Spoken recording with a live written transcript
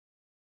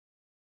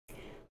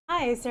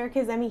Hi, Sara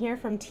Kazemi here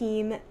from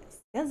Team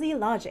SCSI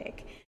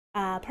Logic,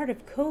 part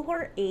of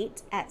Cohort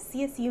 8 at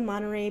CSU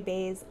Monterey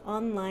Bay's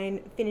online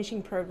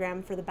finishing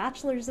program for the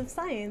Bachelor's of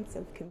Science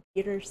of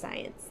Computer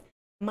Science.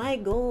 My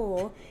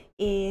goal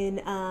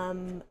in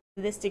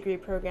this degree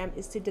program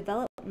is to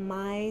develop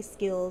my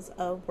skills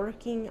of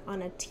working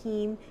on a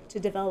team to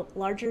develop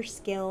larger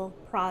scale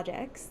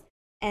projects,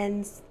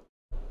 and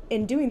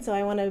in doing so,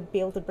 I want to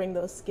be able to bring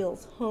those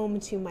skills home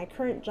to my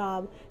current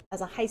job as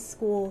a high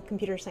school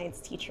computer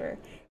science teacher.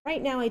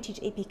 Right now, I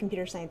teach AP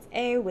Computer Science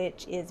A,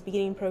 which is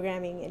beginning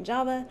programming in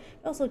Java.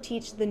 I also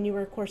teach the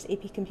newer course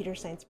AP Computer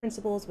Science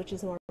Principles, which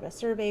is more of a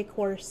survey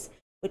course,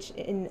 which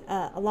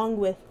along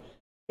with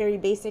very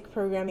basic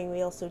programming,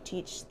 we also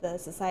teach the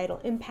societal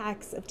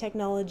impacts of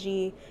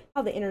technology,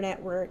 how the internet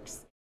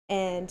works,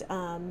 and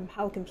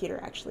how a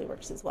computer actually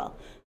works as well.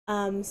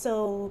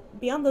 So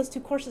beyond those two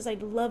courses,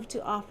 I'd love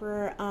to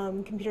offer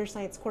computer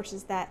science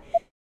courses that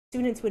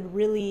students would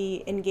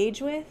really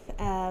engage with,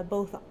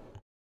 both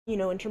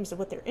in terms of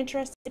what they're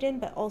interested in,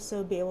 but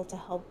also be able to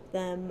help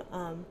them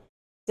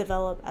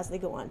develop as they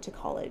go on to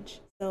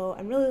college. So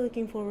I'm really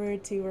looking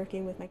forward to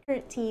working with my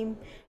current team.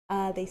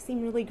 They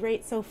seem really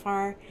great so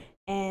far,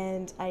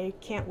 and I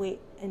can't wait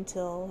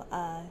until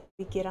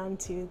we get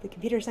onto the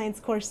computer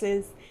science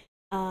courses,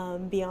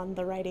 beyond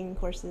the writing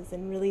courses,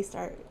 and really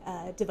start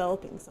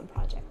developing some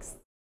projects.